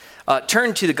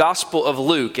turn to the Gospel of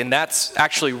Luke, and that's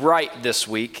actually right this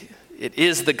week. It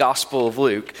is the Gospel of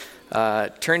Luke.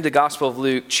 Turn to the Gospel of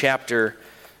Luke, chapter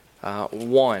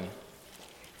 1.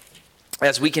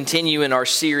 As we continue in our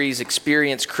series,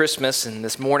 Experience Christmas, and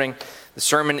this morning the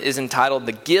sermon is entitled,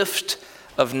 The Gift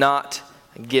of Not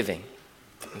Giving.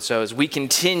 And so as we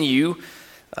continue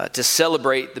to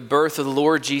celebrate the birth of the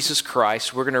Lord Jesus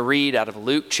Christ, we're going to read out of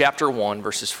Luke chapter 1,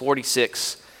 verses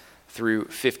 46 through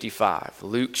 55.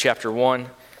 Luke chapter 1,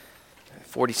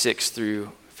 46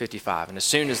 through 55. And as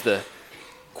soon as the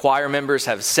choir members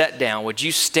have sat down, would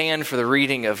you stand for the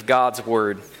reading of God's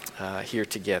word here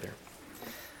together?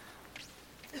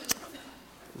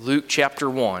 Luke chapter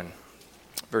 1,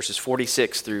 verses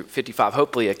 46 through 55.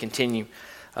 Hopefully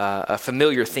a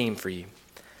familiar theme for you.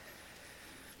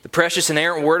 The precious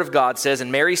inerrant word of God says,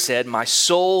 "And Mary said, My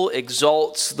soul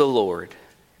exalts the Lord,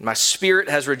 and my spirit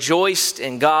has rejoiced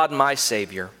in God my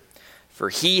Savior, for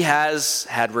he has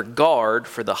had regard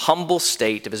for the humble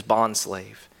state of his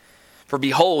bondslave. For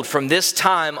behold, from this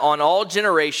time on all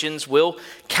generations will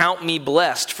count me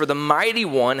blessed, for the Mighty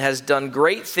One has done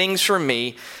great things for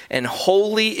me, and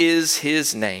holy is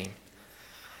his name.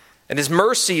 And his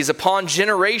mercy is upon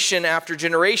generation after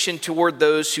generation toward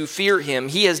those who fear him.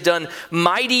 He has done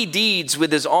mighty deeds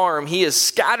with his arm. He has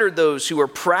scattered those who are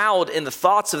proud in the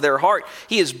thoughts of their heart.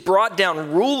 He has brought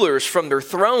down rulers from their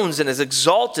thrones and has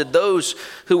exalted those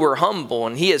who were humble.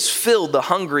 And he has filled the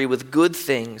hungry with good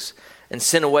things and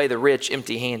sent away the rich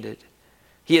empty-handed.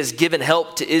 He has given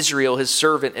help to Israel, his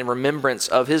servant, in remembrance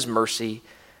of his mercy,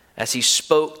 as he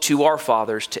spoke to our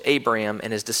fathers, to Abraham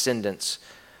and his descendants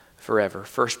forever."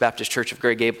 First Baptist Church of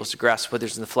Grey Gables, the grass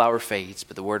withers and the flower fades,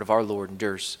 but the word of our Lord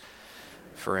endures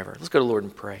forever. Let's go to the Lord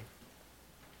and pray.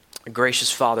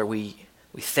 Gracious Father, we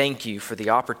thank you for the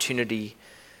opportunity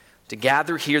to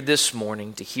gather here this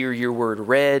morning, to hear your word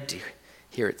read, to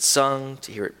hear it sung,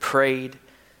 to hear it prayed.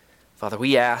 Father,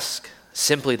 we ask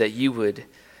simply that you would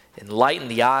enlighten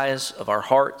the eyes of our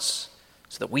hearts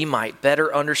so that we might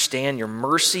better understand your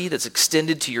mercy that's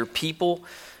extended to your people,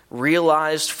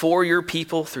 realized for your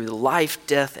people through the life,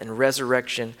 death, and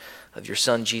resurrection of your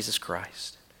Son, Jesus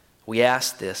Christ. We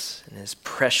ask this in his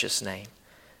precious name.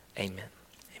 Amen.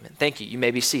 Amen. Thank you. You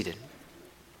may be seated.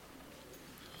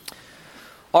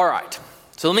 All right.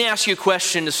 So let me ask you a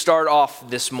question to start off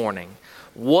this morning.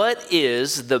 What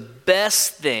is the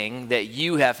best thing that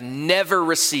you have never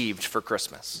received for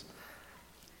Christmas?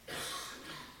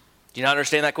 Do you not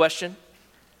understand that question?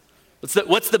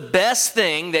 What's the best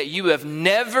thing that you have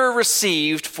never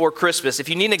received for Christmas? If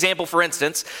you need an example, for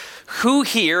instance, who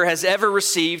here has ever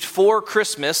received for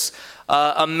Christmas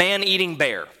a man-eating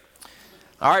bear?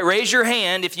 All right, raise your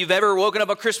hand if you've ever woken up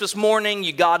on Christmas morning,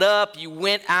 you got up, you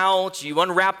went out, you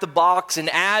unwrapped the box, and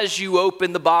as you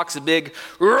opened the box, a big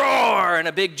roar and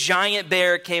a big giant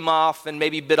bear came off and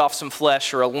maybe bit off some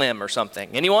flesh or a limb or something.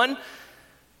 Anyone?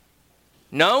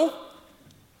 No?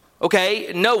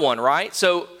 Okay, no one, right?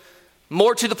 So,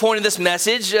 more to the point of this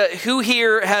message, who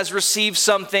here has received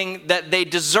something that they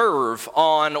deserve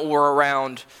on or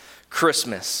around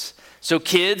Christmas? So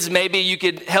kids, maybe you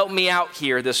could help me out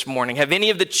here this morning. Have any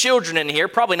of the children in here,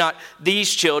 probably not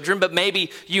these children, but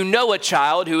maybe you know a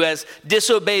child who has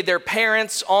disobeyed their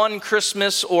parents on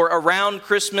Christmas or around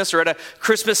Christmas or at a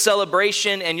Christmas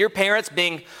celebration, and your parents,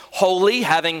 being holy,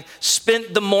 having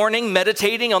spent the morning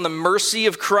meditating on the mercy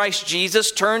of Christ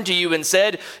Jesus, turned to you and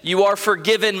said, "You are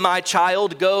forgiven, my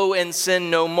child, go and sin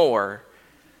no more."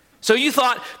 So you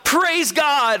thought, praise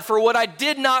God for what I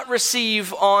did not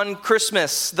receive on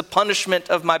Christmas, the punishment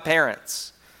of my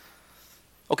parents.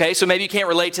 Okay, so maybe you can't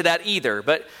relate to that either,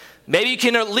 but maybe you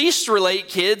can at least relate,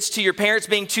 kids, to your parents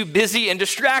being too busy and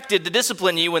distracted to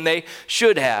discipline you when they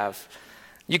should have.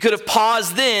 You could have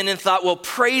paused then and thought, well,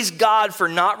 praise God for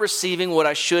not receiving what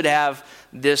I should have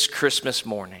this Christmas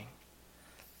morning.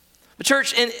 But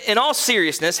church, in all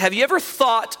seriousness, have you ever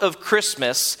thought of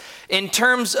Christmas in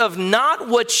terms of not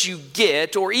what you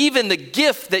get or even the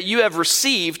gift that you have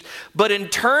received, but in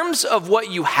terms of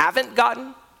what you haven't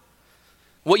gotten,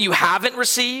 what you haven't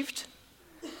received?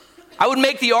 I would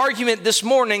make the argument this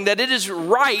morning that it is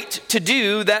right to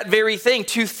do that very thing,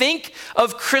 to think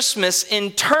of Christmas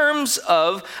in terms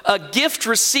of a gift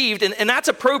received, and that's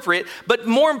appropriate, but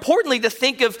more importantly, to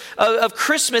think of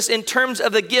Christmas in terms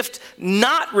of the gift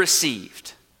not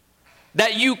received,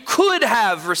 that you could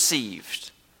have received.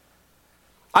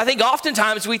 I think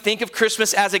oftentimes we think of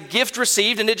Christmas as a gift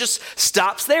received and it just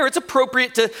stops there. It's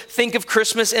appropriate to think of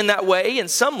Christmas in that way in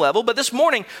some level, but this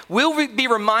morning we'll be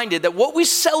reminded that what we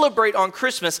celebrate on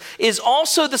Christmas is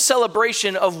also the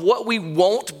celebration of what we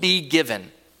won't be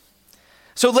given.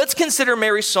 So let's consider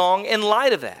Mary's song in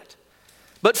light of that.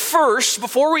 But first,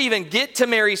 before we even get to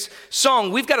Mary's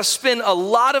song, we've got to spend a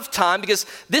lot of time, because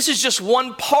this is just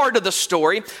one part of the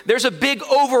story. There's a big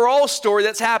overall story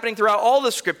that's happening throughout all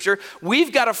the scripture.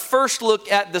 We've got to first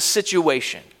look at the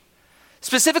situation.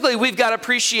 Specifically, we've got to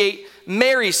appreciate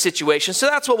Mary's situation. So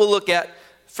that's what we'll look at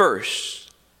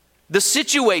first. The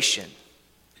situation.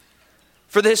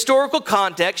 For the historical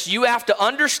context, you have to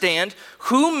understand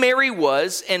who Mary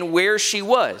was and where she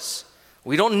was.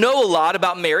 We don't know a lot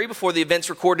about Mary before the events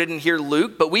recorded in here,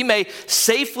 Luke, but we may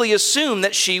safely assume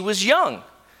that she was young.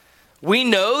 We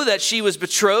know that she was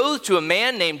betrothed to a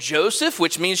man named Joseph,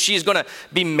 which means she's going to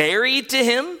be married to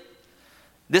him.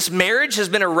 This marriage has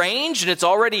been arranged and it's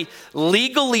already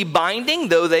legally binding,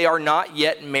 though they are not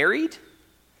yet married.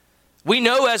 We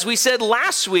know, as we said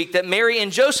last week, that Mary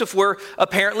and Joseph were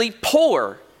apparently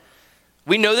poor.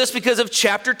 We know this because of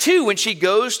chapter 2, when she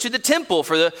goes to the temple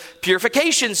for the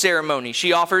purification ceremony.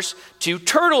 She offers 2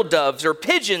 turtle doves or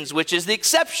pigeons, which is the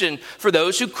exception for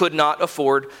those who could not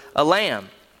afford a lamb.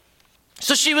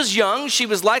 So she was young, she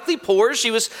was likely poor, she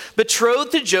was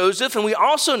betrothed to Joseph, and we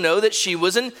also know that she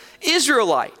was an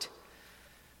Israelite.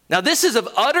 Now, this is of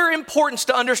utter importance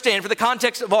to understand for the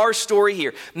context of our story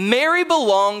here. Mary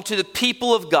belonged to the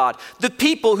people of God, the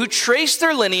people who traced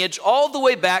their lineage all the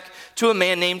way back to a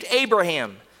man named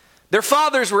Abraham. Their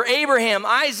fathers were Abraham,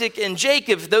 Isaac, and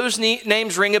Jacob. Those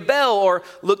names ring a bell or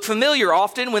look familiar.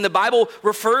 Often when the Bible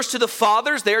refers to the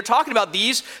fathers, they are talking about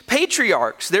these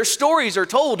patriarchs. Their stories are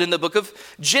told in the book of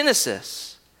Genesis.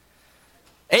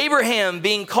 Abraham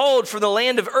being called from the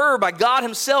land of Ur by God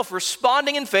himself,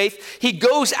 responding in faith. He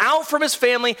goes out from his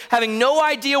family, having no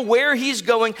idea where he's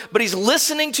going, but he's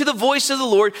listening to the voice of the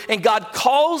Lord, and God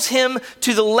calls him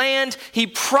to the land. He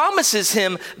promises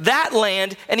him that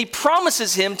land, and he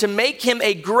promises him to make him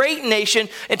a great nation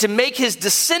and to make his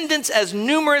descendants as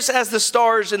numerous as the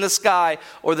stars in the sky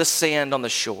or the sand on the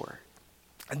shore.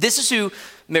 This is who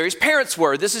Mary's parents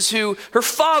were. This is who her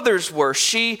fathers were.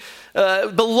 She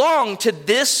belonged to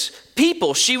this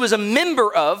people. She was a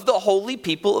member of the holy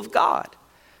people of God.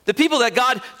 The people that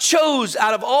God chose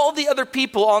out of all the other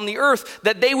people on the earth,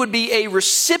 that they would be a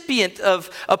recipient of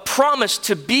a promise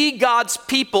to be God's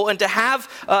people and to have,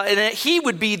 and that he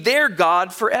would be their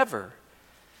God forever.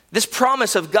 This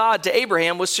promise of God to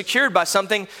Abraham was secured by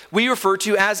something we refer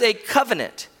to as a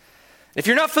covenant. If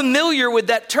you're not familiar with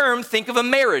that term, think of a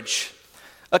marriage.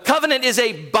 A covenant is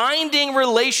a binding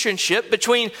relationship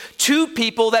between 2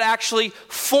 people that actually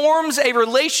forms a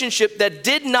relationship that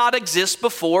did not exist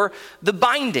before the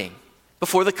binding,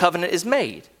 before the covenant is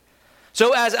made.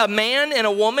 So as a man and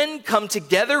a woman come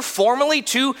together formally,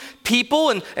 2 people,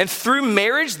 and through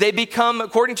marriage, they become,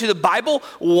 according to the Bible,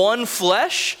 one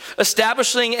flesh,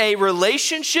 establishing a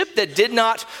relationship that did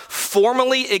not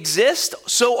formally exist.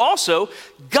 So also,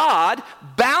 God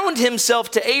bound himself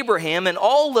to Abraham and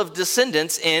all of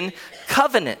descendants in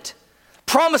covenant,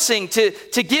 promising to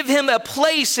give him a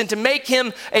place and to make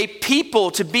him a people,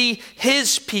 to be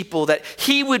his people, that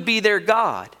he would be their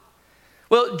God.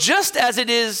 Well, just as it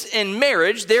is in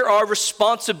marriage, there are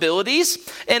responsibilities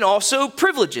and also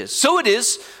privileges. So it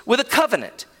is with a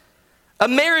covenant. A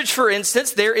marriage, for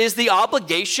instance, there is the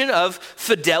obligation of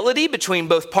fidelity between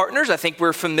both partners. I think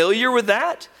we're familiar with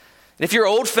that. And if you're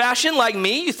old-fashioned like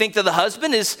me, you think that the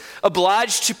husband is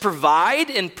obliged to provide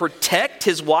and protect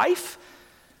his wife.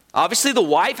 Obviously, the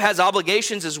wife has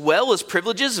obligations as well as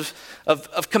privileges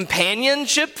of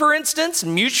companionship, for instance,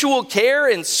 mutual care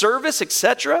and service,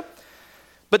 etc.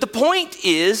 But the point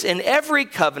is, in every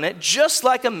covenant, just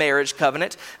like a marriage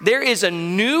covenant, there is a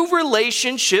new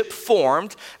relationship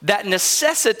formed that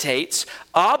necessitates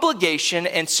obligation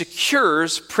and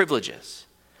secures privileges.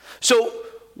 So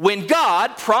when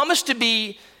God promised to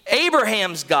be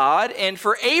Abraham's God and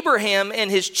for Abraham and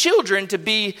his children to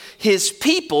be his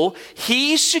people,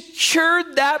 he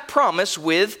secured that promise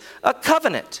with a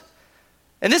covenant.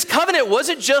 And this covenant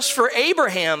wasn't just for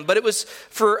Abraham, but it was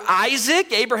for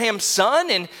Isaac, Abraham's son,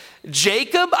 and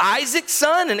Jacob, Isaac's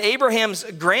son, and Abraham's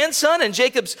grandson, and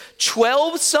Jacob's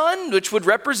 12th son, which would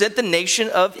represent the nation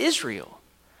of Israel.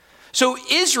 So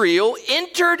Israel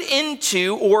entered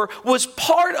into or was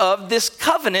part of this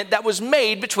covenant that was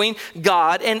made between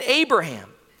God and Abraham,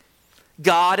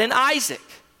 God and Isaac,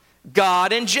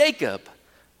 God and Jacob,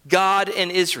 God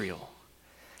and Israel.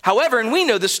 However, and we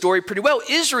know this story pretty well,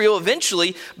 Israel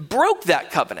eventually broke that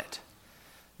covenant.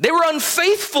 They were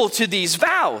unfaithful to these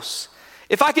vows.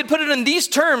 If I could put it in these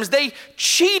terms, they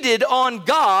cheated on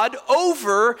God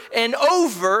over and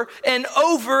over and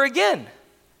over again.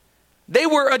 They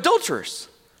were adulterers.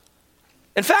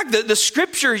 In fact, the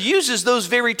scripture uses those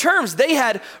very terms. They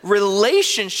had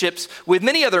relationships with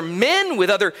many other men, with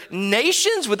other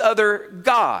nations, with other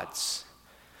gods.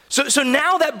 So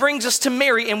now that brings us to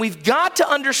Mary, and we've got to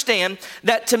understand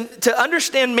that to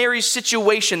understand Mary's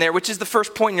situation there, which is the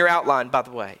first point in your outline, by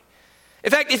the way.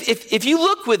 In fact, if you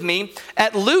look with me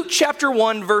at Luke chapter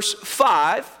 1, verse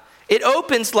 5, it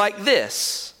opens like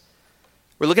this.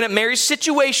 We're looking at Mary's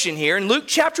situation here in Luke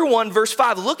chapter 1, verse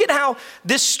 5. Look at how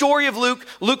this story of Luke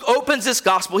opens this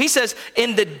gospel. He says,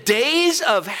 in the days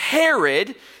of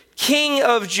Herod, king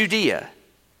of Judea.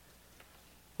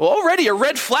 Well, already a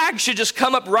red flag should just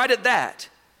come up right at that.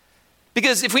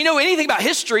 Because if we know anything about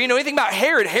history, anything about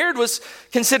Herod, Herod was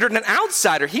considered an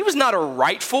outsider. He was not a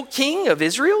rightful king of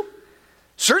Israel.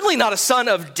 Certainly not a son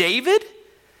of David.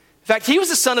 In fact, he was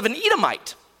the son of an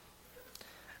Edomite.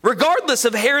 Regardless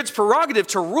of Herod's prerogative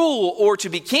to rule or to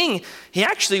be king, he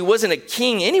actually wasn't a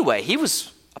king anyway. He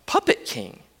was a puppet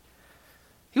king.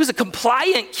 He was a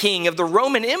compliant king of the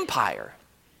Roman Empire.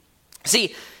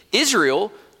 See,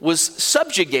 Israel was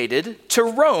subjugated to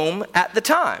Rome at the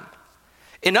time.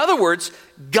 In other words,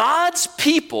 God's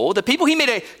people, the people he made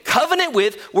a covenant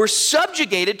with, were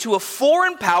subjugated to a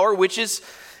foreign power, which is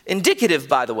indicative,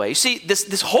 by the way. You see,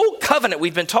 this whole covenant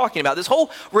we've been talking about, this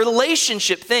whole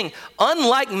relationship thing,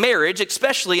 unlike marriage,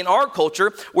 especially in our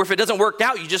culture, where if it doesn't work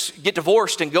out, you just get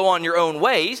divorced and go on your own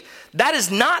ways, that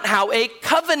is not how a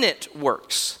covenant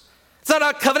works. It's not how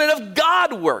a covenant of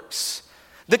God works.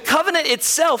 The covenant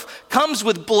itself comes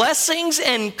with blessings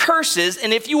and curses,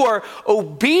 and if you are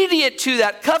obedient to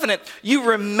that covenant, you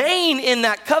remain in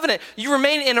that covenant. You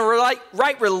remain in a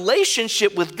right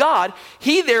relationship with God.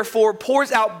 He therefore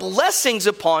pours out blessings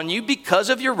upon you because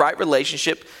of your right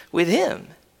relationship with Him.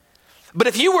 But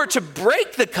if you were to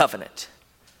break the covenant,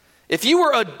 if you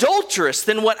were adulterous,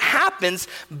 then what happens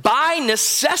by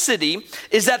necessity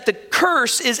is that the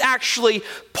curse is actually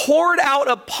poured out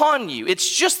upon you.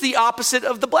 It's just the opposite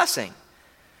of the blessing.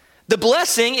 The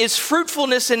blessing is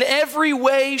fruitfulness in every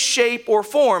way, shape, or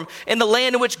form in the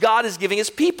land in which God is giving His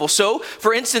people. So,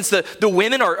 for instance, the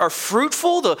women are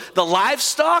fruitful, the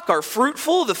livestock are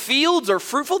fruitful, the fields are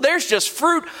fruitful. There's just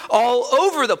fruit all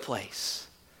over the place.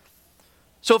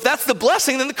 So if that's the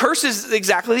blessing, then the curse is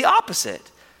exactly the opposite.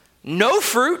 No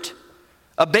fruit,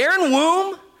 a barren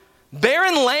womb,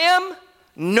 barren lamb,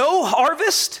 no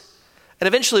harvest. And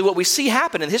eventually what we see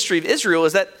happen in the history of Israel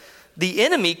is that the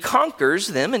enemy conquers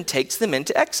them and takes them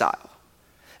into exile.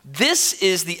 This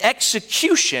is the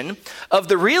execution of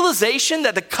the realization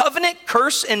that the covenant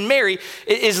curse in Mary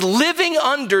is living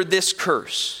under this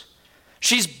curse.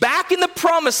 She's back in the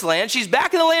promised land. She's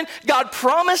back in the land God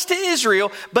promised to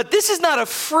Israel, but this is not a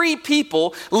free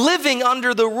people living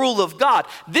under the rule of God.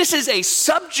 This is a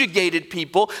subjugated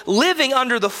people living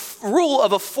under the rule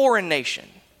of a foreign nation.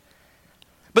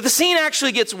 But the scene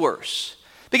actually gets worse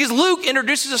because Luke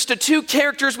introduces us to two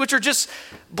characters which are just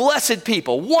blessed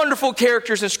people, wonderful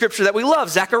characters in Scripture that we love,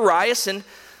 Zacharias and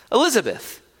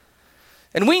Elizabeth.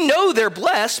 And we know they're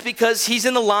blessed because he's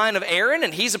in the line of Aaron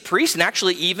and he's a priest, and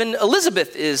actually even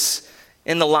Elizabeth is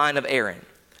in the line of Aaron.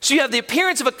 So you have the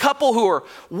appearance of a couple who are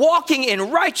walking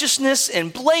in righteousness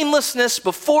and blamelessness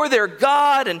before their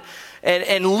God,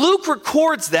 and Luke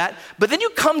records that, but then you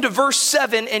come to verse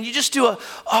 7 and you just do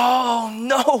oh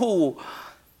no,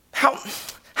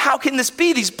 how can this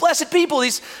be? These blessed people,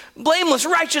 these blameless,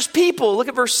 righteous people. Look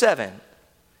at verse 7. It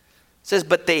says,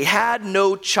 but they had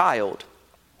no child.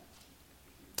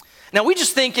 Now, we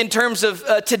just think in terms of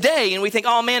today, and we think,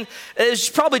 oh man, it's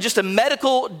probably just a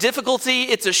medical difficulty.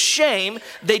 It's a shame.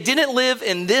 They didn't live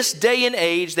in this day and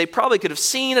age. They probably could have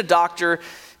seen a doctor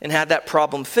and had that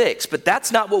problem fixed. But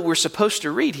that's not what we're supposed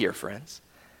to read here, friends.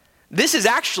 This is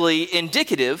actually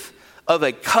indicative of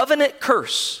a covenant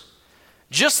curse,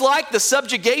 just like the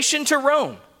subjugation to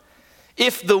Rome.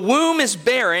 If the womb is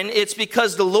barren, it's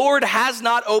because the Lord has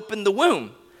not opened the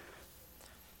womb.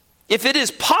 If it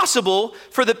is possible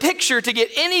for the picture to get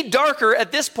any darker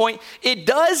at this point, it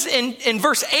does in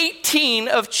verse 18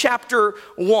 of chapter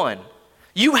 1.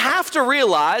 You have to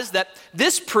realize that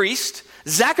this priest,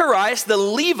 Zacharias the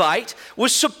Levite,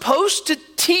 was supposed to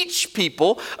teach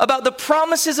people about the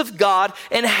promises of God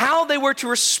and how they were to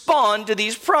respond to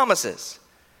these promises.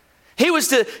 He was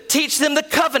to teach them the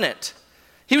covenant.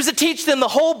 He was to teach them the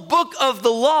whole book of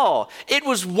the law. It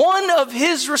was one of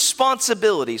his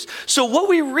responsibilities. So what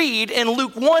we read in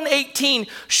Luke 1:18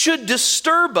 should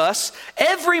disturb us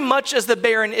every much as the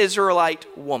barren Israelite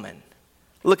woman.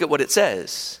 Look at what it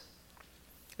says.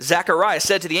 Zacharias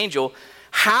said to the angel,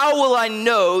 "How will I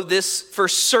know this for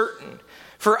certain?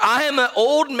 For I am an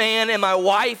old man and my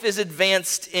wife is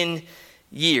advanced in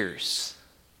years."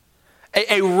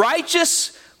 A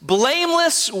righteous,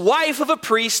 blameless wife of a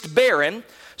priest barren,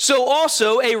 so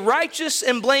also a righteous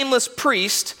and blameless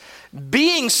priest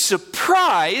being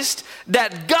surprised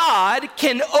that God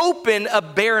can open a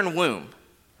barren womb.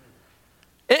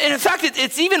 And in fact,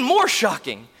 it's even more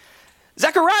shocking.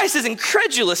 Zacharias is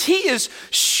incredulous. He is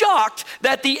shocked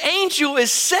that the angel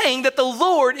is saying that the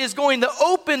Lord is going to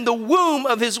open the womb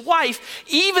of his wife,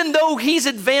 even though he's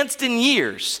advanced in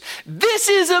years. This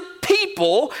is a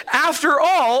people, after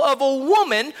all, of a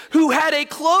woman who had a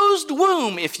closed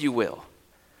womb, if you will.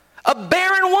 A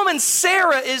barren woman,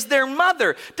 Sarah, is their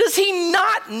mother. Does he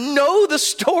not know the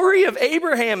story of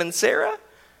Abraham and Sarah?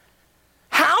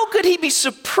 How could he be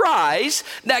surprised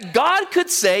that God could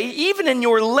say, even in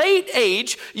your late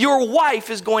age, your wife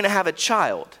is going to have a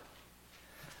child?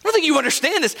 I don't think you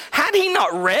understand this. Had he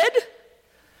not read?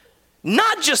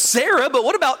 Not just Sarah, but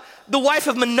what about the wife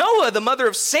of Manoah, the mother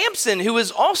of Samson, who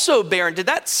is also barren? Did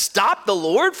that stop the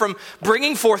Lord from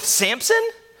bringing forth Samson?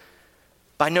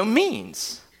 By no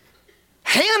means.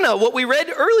 Hannah, what we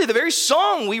read earlier, the very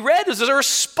song we read was a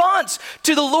response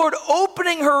to the Lord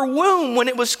opening her womb when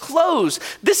it was closed.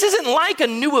 This isn't like a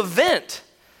new event.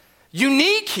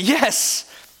 Unique? Yes.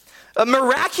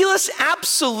 Miraculous?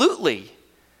 Absolutely.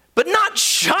 But not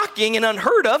shocking and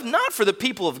unheard of, not for the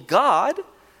people of God.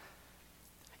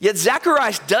 Yet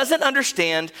Zacharias doesn't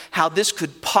understand how this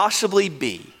could possibly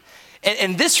be.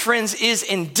 And this, friends, is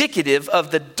indicative of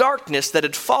the darkness that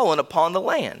had fallen upon the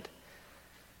land.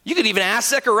 You could even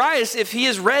ask Zacharias if he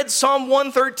has read Psalm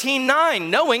 113:9,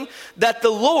 knowing that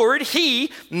the Lord,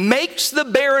 he makes the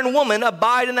barren woman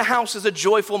abide in the house as a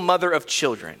joyful mother of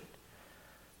children.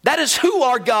 That is who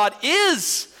our God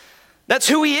is. That's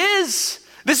who he is.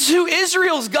 This is who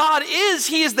Israel's God is.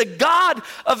 He is the God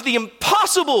of the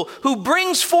impossible, who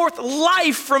brings forth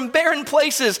life from barren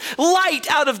places, light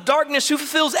out of darkness, who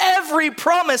fulfills every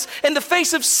promise in the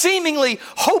face of seemingly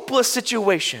hopeless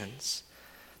situations.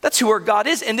 That's who our God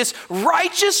is. And this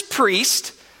righteous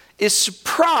priest is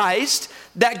surprised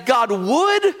that God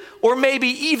would, or maybe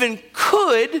even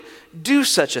could, do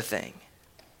such a thing.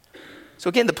 So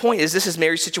again, the point is, this is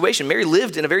Mary's situation. Mary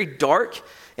lived in a very dark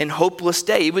and hopeless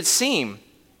day. It would seem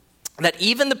that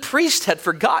even the priest had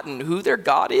forgotten who their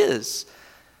God is.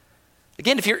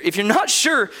 Again, if you're not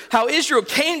sure how Israel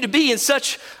came to be in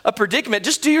such a predicament,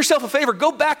 just do yourself a favor.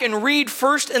 Go back and read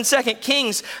 1st and 2nd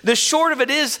Kings. The short of it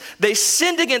is, they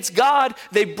sinned against God,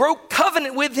 they broke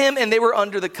covenant with him, and they were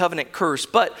under the covenant curse.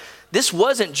 But this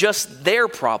wasn't just their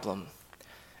problem.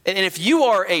 And if you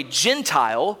are a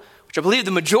Gentile, which I believe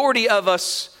the majority of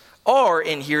us are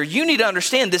in here, you need to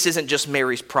understand this isn't just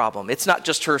Mary's problem. It's not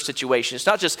just her situation. It's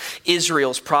not just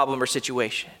Israel's problem or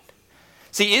situation.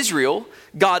 See, Israel,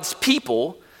 God's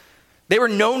people, they were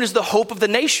known as the hope of the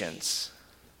nations.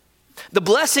 The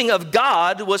blessing of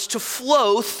God was to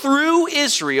flow through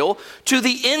Israel to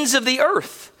the ends of the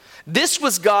earth. This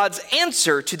was God's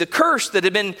answer to the curse that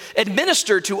had been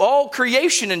administered to all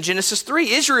creation in Genesis 3.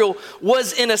 Israel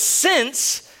was, in a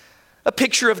sense, a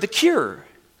picture of the cure,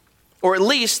 or at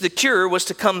least the cure was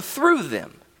to come through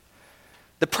them.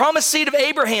 The promised seed of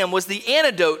Abraham was the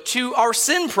antidote to our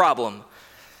sin problem.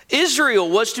 Israel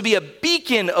was to be a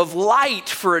beacon of light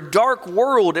for a dark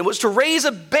world and was to raise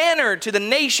a banner to the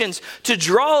nations to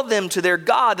draw them to their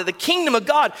God, that the kingdom of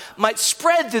God might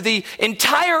spread through the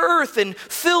entire earth and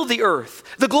fill the earth.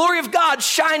 The glory of God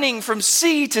shining from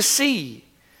sea to sea.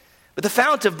 But the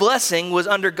fount of blessing was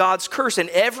under God's curse, and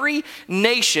every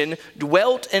nation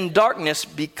dwelt in darkness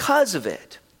because of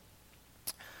it.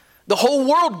 The whole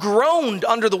world groaned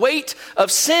under the weight of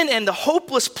sin, and the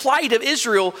hopeless plight of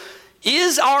Israel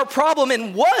is our problem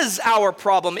and was our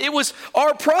problem. It was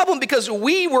our problem because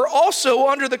we were also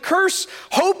under the curse,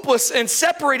 hopeless and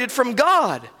separated from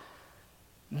God.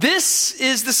 This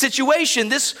is the situation.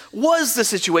 This was the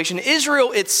situation.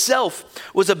 Israel itself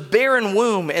was a barren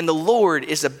womb, and the Lord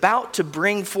is about to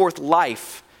bring forth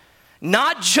life.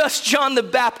 Not just John the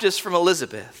Baptist from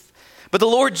Elizabeth, but the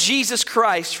Lord Jesus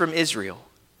Christ from Israel.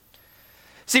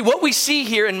 See, what we see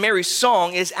here in Mary's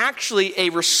song is actually a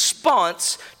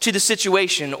response to the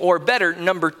situation, or better,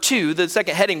 number 2, the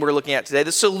second heading we're looking at today,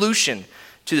 the solution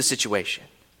to the situation.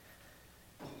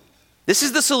 This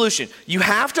is the solution. You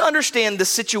have to understand the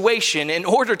situation in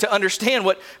order to understand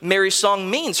what Mary's song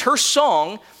means. Her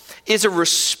song is a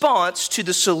response to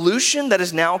the solution that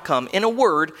has now come. In a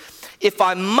word, if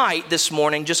I might this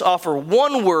morning just offer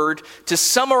one word to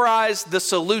summarize the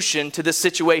solution to this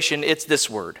situation, it's this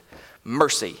word: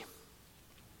 mercy.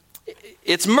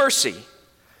 It's mercy.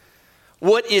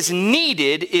 What is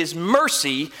needed is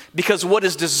mercy because what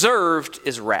is deserved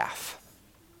is wrath.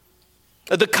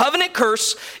 The covenant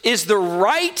curse is the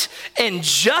right and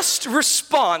just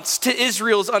response to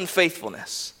Israel's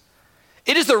unfaithfulness.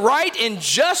 It is the right and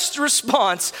just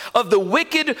response of the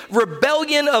wicked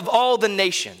rebellion of all the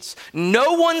nations.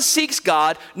 No one seeks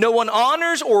God. No one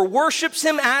honors or worships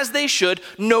him as they should.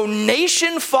 No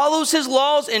nation follows his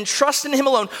laws and trusts in him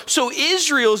alone. So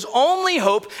Israel's only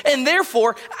hope, and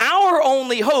therefore our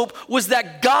only hope, was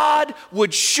that God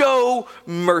would show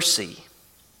mercy.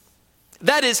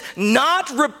 That is,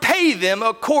 not repay them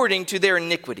according to their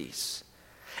iniquities.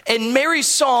 And Mary's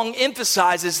song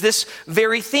emphasizes this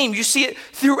very theme. You see it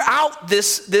throughout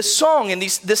this song and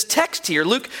this text here.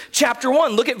 Luke chapter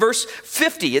 1, look at verse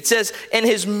 50. It says, and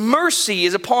his mercy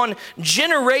is upon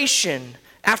generation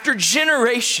after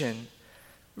generation.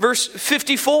 Verse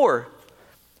 54,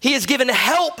 he has given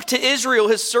help to Israel,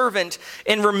 his servant,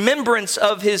 in remembrance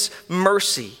of his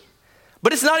mercy.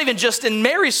 But it's not even just in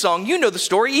Mary's song. You know the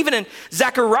story. Even in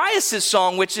Zacharias'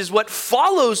 song, which is what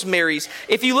follows Mary's.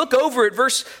 If you look over at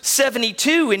verse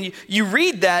 72 and you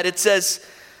read that, it says,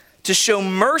 to show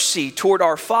mercy toward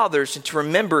our fathers and to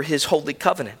remember his holy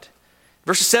covenant.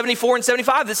 Verses 74 and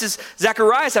 75, this is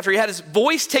Zacharias after he had his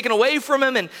voice taken away from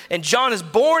him and John is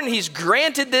born. He's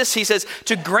granted this. He says,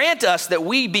 to grant us that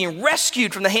we, being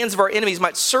rescued from the hands of our enemies,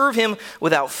 might serve him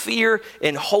without fear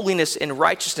in holiness and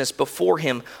righteousness before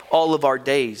him all of our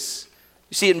days.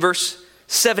 You see it in verse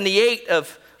 78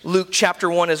 of Luke chapter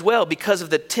 1 as well, because of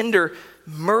the tender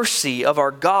mercy of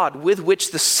our God with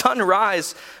which the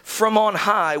sunrise from on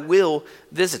high will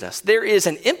visit us. There is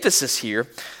an emphasis here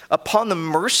upon the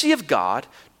mercy of God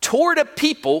toward a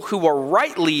people who are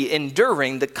rightly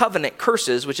enduring the covenant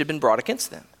curses which have been brought against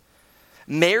them.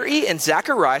 Mary and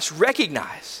Zacharias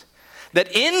recognize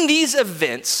that in these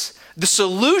events, the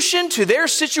solution to their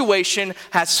situation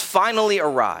has finally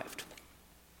arrived.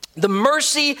 The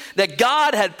mercy that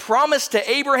God had promised to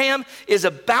Abraham is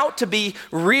about to be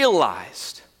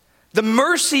realized. The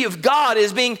mercy of God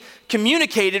is being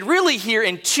communicated really here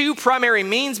in two primary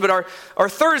means, but our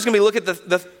third is going to be look at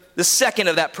the second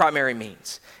of that primary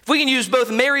means. If we can use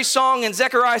both Mary's song and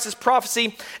Zechariah's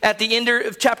prophecy at the end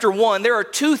of chapter 1, there are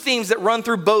two themes that run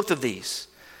through both of these.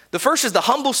 The first is the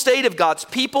humble state of God's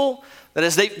people. That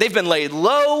is, they've been laid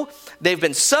low, they've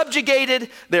been subjugated,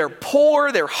 they're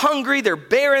poor, they're hungry, they're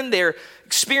barren, they're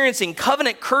experiencing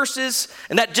covenant curses.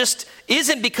 And that just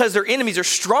isn't because their enemies are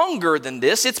stronger than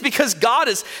this. It's because God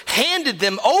has handed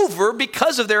them over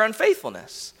because of their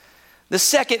unfaithfulness. The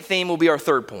second theme will be our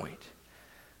third point.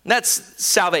 And that's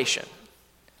salvation.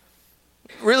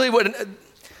 Really,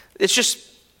 it's just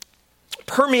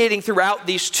permeating throughout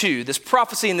these two. This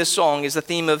prophecy and this song is the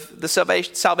theme of the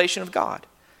salvation of God.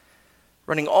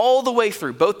 Running all the way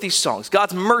through both these songs,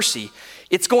 God's mercy,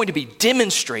 it's going to be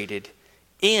demonstrated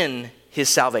in his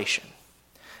salvation.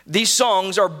 These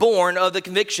songs are born of the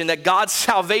conviction that God's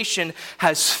salvation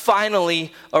has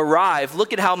finally arrived.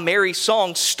 Look at how Mary's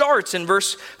song starts in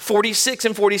verse 46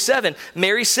 and 47.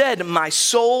 Mary said, my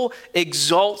soul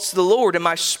exalts the Lord, and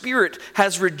my spirit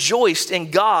has rejoiced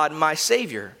in God, my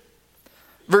Savior.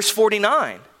 Verse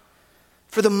 49.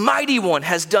 For the mighty one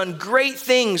has done great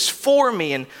things for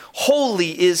me, and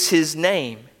holy is his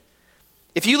name.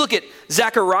 If you look at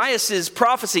Zacharias'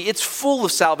 prophecy, it's full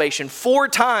of salvation. 4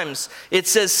 times it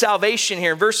says salvation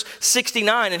here. Verse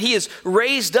 69, and he has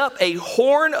raised up a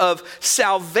horn of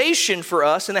salvation for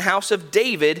us in the house of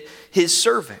David, his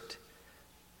servant.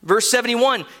 Verse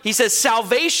 71, he says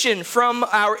salvation from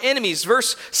our enemies.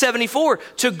 Verse 74,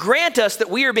 to grant us that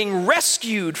we are being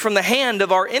rescued from the hand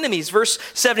of our enemies. Verse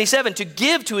 77, to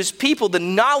give to his people the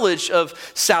knowledge of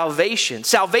salvation.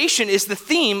 Salvation is the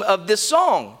theme of this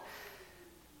song.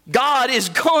 God is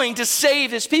going to save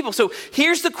his people. So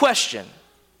here's the question.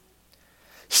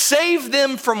 Save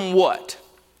them from what?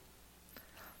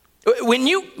 When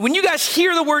you guys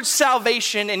hear the word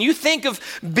salvation and you think of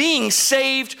being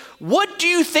saved, what do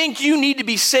you think you need to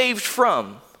be saved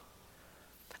from?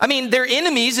 I mean, their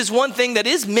enemies is one thing that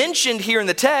is mentioned here in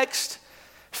the text.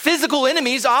 Physical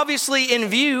enemies obviously in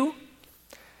view.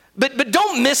 But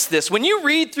don't miss this. When you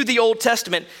read through the Old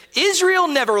Testament, Israel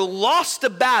never lost a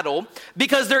battle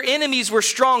because their enemies were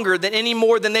stronger than any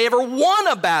more than they ever won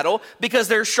a battle because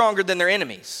they're stronger than their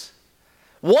enemies.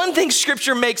 One thing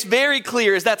Scripture makes very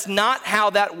clear is that's not how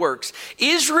that works.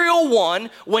 Israel won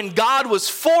when God was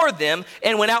for them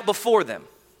and went out before them.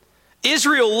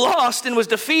 Israel lost and was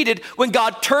defeated when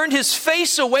God turned his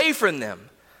face away from them.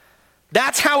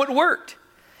 That's how it worked.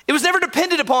 It was never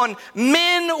dependent upon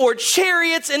men or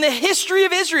chariots in the history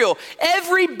of Israel.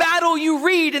 Every battle you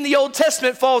read in the Old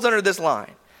Testament falls under this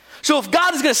line. So if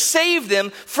God is going to save them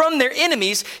from their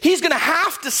enemies, he's going to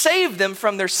have to save them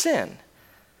from their sin.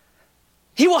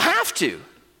 He will have to.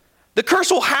 The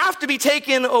curse will have to be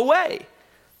taken away.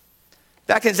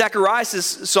 Back in Zechariah's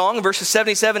song, verses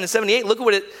 77 and 78, look at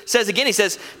what it says again. He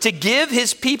says, to give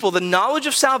his people the knowledge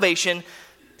of salvation.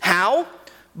 How?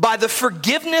 By the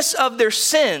forgiveness of their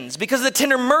sins, because of the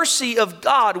tender mercy of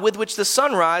God with which the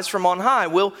sunrise from on high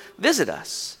will visit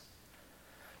us.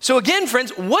 So again,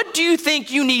 friends, what do you think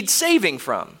you need saving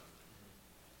from?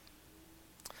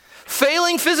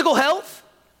 Failing physical health?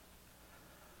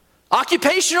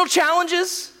 Occupational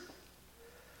challenges?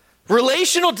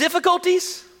 Relational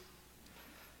difficulties?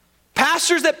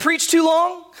 Pastors that preach too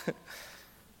long?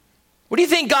 What do you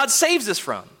think God saves us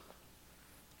from?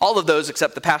 All of those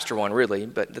except the pastor one, really,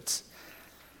 but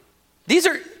these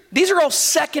are all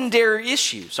secondary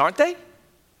issues, aren't they?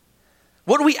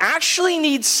 What we actually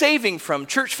need saving from,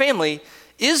 church family,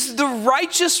 is the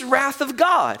righteous wrath of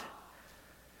God,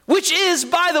 which is,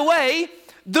 by the way,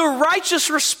 the righteous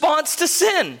response to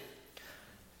sin.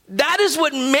 That is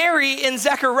what Mary and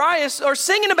Zacharias are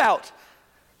singing about.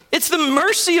 It's the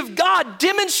mercy of God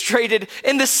demonstrated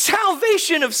in the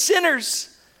salvation of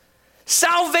sinners.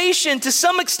 Salvation, to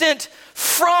some extent,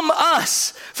 from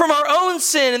us, from our own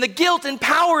sin and the guilt and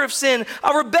power of sin,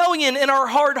 our rebellion and our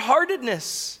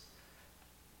hard-heartedness.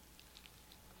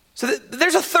 So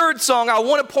there's a third song I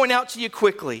want to point out to you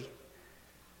quickly.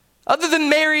 Other than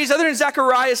Mary's, other than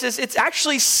Zacharias', it's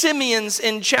actually Simeon's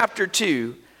in chapter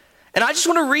 2. And I just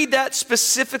want to read that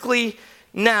specifically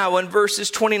now in verses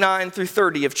 29 through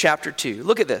 30 of chapter 2.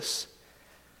 Look at this.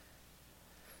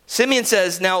 Simeon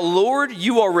says, now, Lord,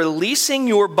 you are releasing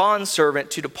your bondservant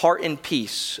to depart in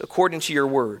peace, according to your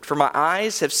word. For my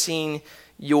eyes have seen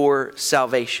your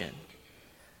salvation.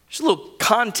 Just a little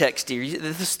context here.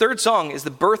 This third song is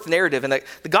the birth narrative, and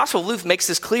the Gospel of Luke makes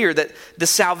this clear that the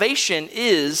salvation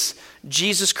is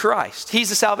Jesus Christ. He's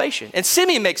the salvation. And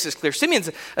Simeon makes this clear. Simeon's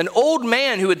an old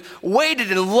man who had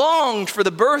waited and longed for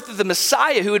the birth of the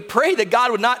Messiah, who had prayed that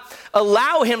God would not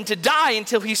allow him to die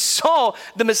until he saw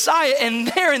the Messiah. And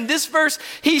there in this verse,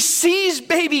 he sees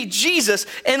baby Jesus.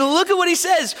 And look at what he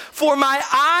says. For my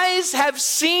eyes have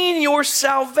seen your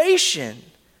salvation.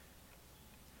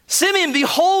 Simeon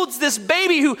beholds this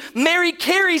baby who Mary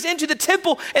carries into the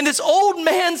temple, and this old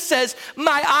man says,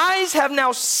 my eyes have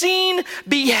now seen,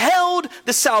 beheld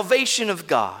the salvation of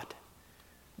God.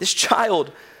 This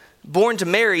child born to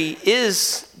Mary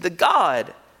is the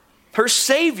God, her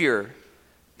Savior,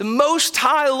 the Most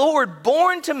High Lord,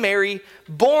 born to Mary,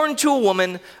 born to a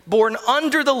woman, born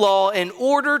under the law in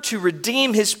order to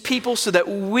redeem his people so that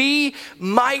we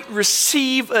might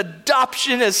receive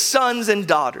adoption as sons and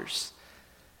daughters.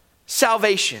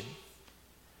 Salvation.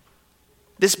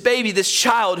 This baby, this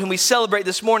child whom we celebrate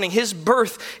this morning, his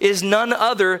birth is none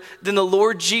other than the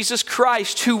Lord Jesus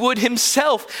Christ, who would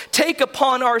himself take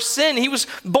upon our sin. He was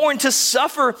born to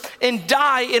suffer and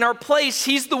die in our place.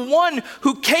 He's the one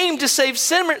who came to save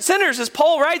sinners, as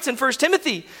Paul writes in 1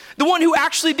 Timothy. The one who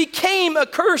actually became a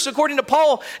curse, according to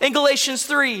Paul in Galatians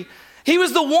 3. He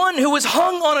was the one who was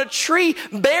hung on a tree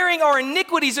bearing our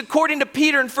iniquities, according to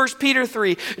Peter in 1 Peter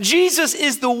 3. Jesus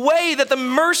is the way that the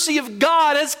mercy of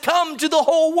God has come to the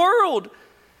whole world.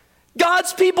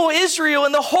 God's people, Israel,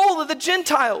 and the whole of the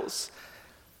Gentiles.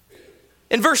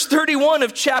 In verse 31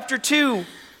 of chapter 2,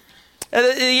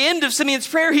 at the end of Simeon's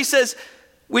prayer, he says,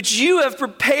 which you have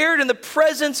prepared in the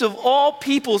presence of all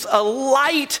peoples, a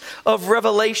light of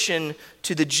revelation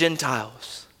to the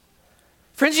Gentiles.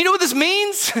 Friends, you know what this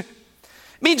means?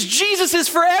 It means Jesus is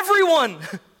for everyone.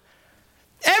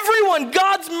 Everyone,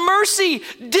 God's mercy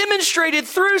demonstrated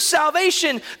through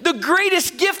salvation. The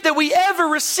greatest gift that we ever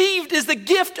received is the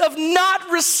gift of not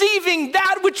receiving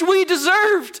that which we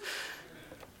deserved.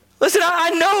 Listen, I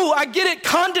know, I get it.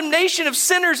 Condemnation of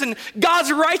sinners and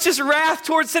God's righteous wrath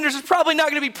towards sinners is probably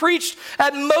not going to be preached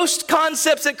at most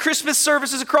concepts at Christmas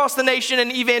services across the nation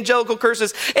and evangelical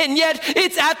curses. And yet,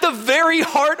 it's at the very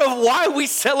heart of why we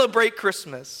celebrate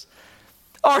Christmas.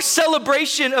 Our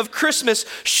celebration of Christmas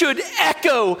should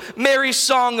echo Mary's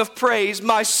song of praise.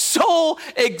 My soul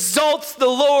exalts the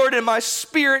Lord, and my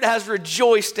spirit has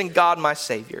rejoiced in God my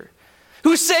Savior.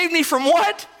 Who saved me from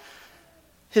what?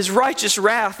 His righteous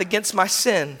wrath against my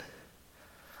sin.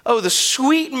 Oh, the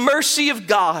sweet mercy of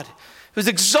God, who has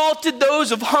exalted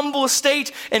those of humble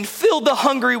estate and filled the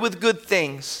hungry with good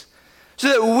things, so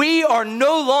that we are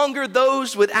no longer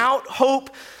those without hope,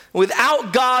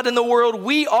 without God in the world.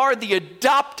 We are the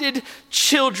adopted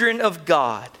children of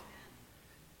God.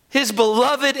 His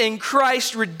beloved in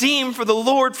Christ, redeemed for the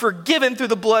Lord, forgiven through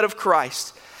the blood of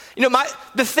Christ. You know,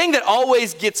 the thing that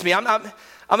always gets me, I'm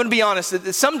I'm going to be honest,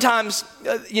 that sometimes,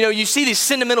 you see these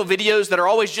sentimental videos that are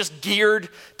always just geared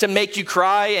to make you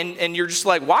cry, and you're just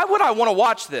like, why would I want to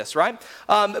watch this, right?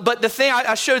 But the thing,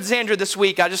 I showed Xandra this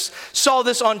week, I just saw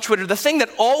this on Twitter, the thing that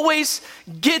always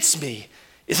gets me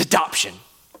is adoption.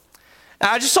 And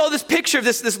I just saw this picture of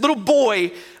this little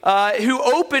boy who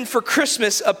opened for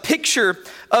Christmas a picture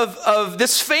of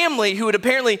this family who had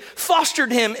apparently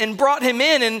fostered him and brought him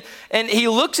in. And he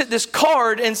looks at this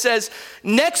card and says,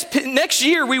 next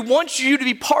year we want you to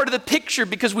be part of the picture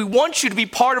because we want you to be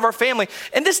part of our family.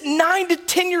 And this 9 to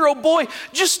 10-year-old boy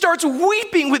just starts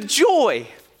weeping with joy.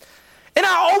 And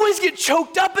I always get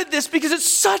choked up at this because it's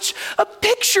such a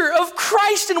picture of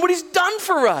Christ and what he's done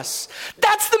for us.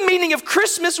 That's the meaning of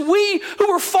Christmas. We who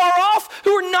are far off,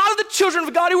 who are not of the children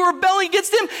of God, who are rebelling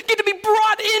against him, get to be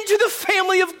brought into the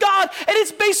family of God. And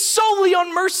it's based solely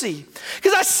on mercy.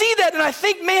 Because I see that and I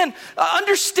think, man,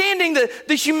 understanding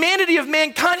the humanity of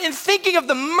mankind and thinking of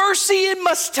the mercy it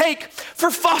must take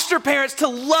for foster parents to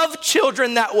love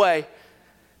children that way.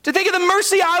 To think of the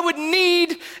mercy I would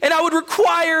need and I would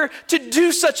require to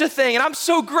do such a thing. And I'm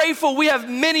so grateful we have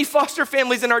many foster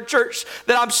families in our church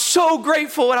that I'm so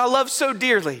grateful and I love so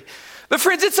dearly. But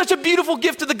friends, it's such a beautiful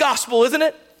gift of the gospel, isn't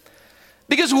it?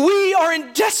 Because we are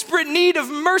in desperate need of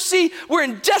mercy. We're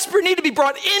in desperate need to be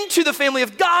brought into the family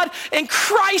of God. And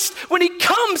Christ, when he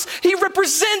comes, he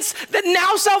represents that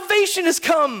now salvation has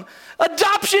come.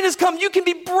 Adoption has come. You can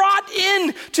be brought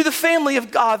in to the family of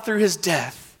God through his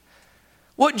death.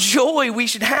 What joy we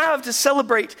should have to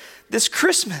celebrate this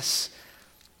Christmas.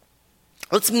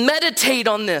 Let's meditate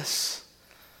on this.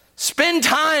 Spend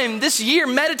time this year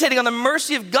meditating on the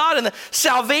mercy of God and the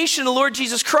salvation of the Lord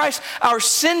Jesus Christ, our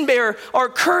sin bearer, our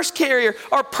curse carrier,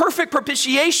 our perfect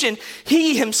propitiation.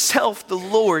 He himself, the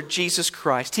Lord Jesus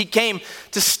Christ. He came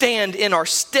to stand in our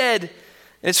stead.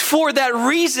 And it's for that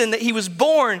reason that he was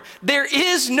born. There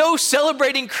is no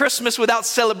celebrating Christmas without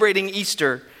celebrating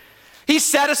Easter. He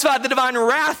satisfied the divine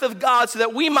wrath of God so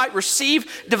that we might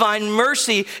receive divine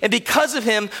mercy. And because of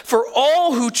him, for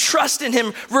all who trust in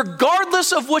him,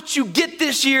 regardless of what you get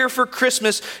this year for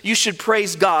Christmas, you should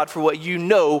praise God for what you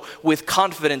know with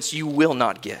confidence you will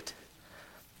not get.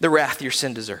 The wrath your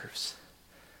sin deserves.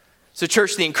 So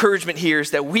church, the encouragement here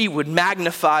is that we would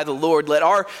magnify the Lord. Let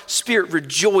our spirit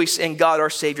rejoice in God our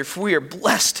Savior, for we are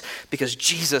blessed because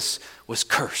Jesus was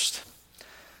cursed.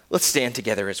 Let's stand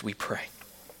together as we pray.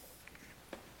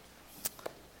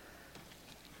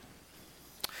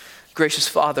 Gracious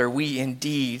Father, we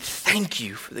indeed thank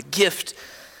you for the gift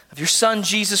of your Son,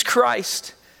 Jesus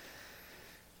Christ,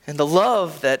 and the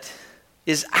love that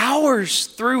is ours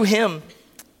through him.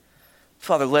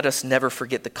 Father, let us never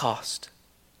forget the cost.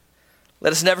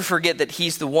 Let us never forget that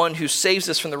he's the one who saves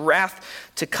us from the wrath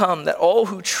to come, that all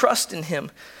who trust in him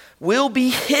will be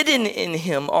hidden in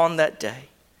him on that day.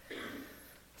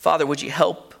 Father, would you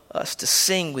help us to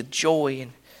sing with joy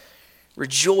and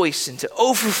rejoice and to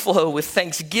overflow with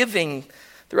thanksgiving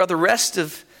throughout the rest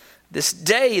of this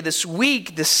day, this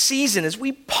week, this season, as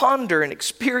we ponder and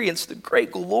experience the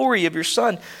great glory of your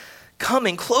Son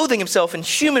coming, clothing himself in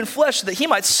human flesh so that he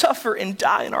might suffer and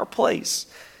die in our place.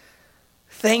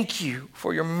 Thank you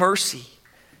for your mercy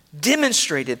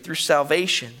demonstrated through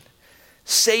salvation,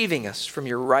 saving us from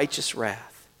your righteous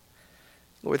wrath.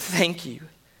 Lord, thank you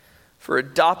for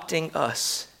adopting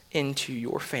us into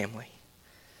your family.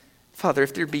 Father,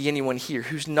 if there be anyone here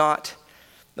who's not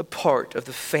a part of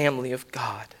the family of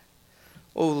God,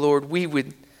 oh Lord, we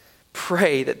would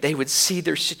pray that they would see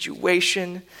their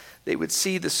situation, they would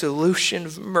see the solution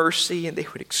of mercy, and they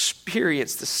would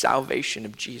experience the salvation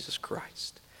of Jesus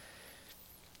Christ.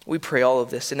 We pray all of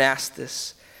this and ask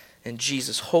this in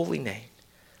Jesus' holy name.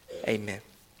 Amen.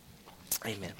 Amen.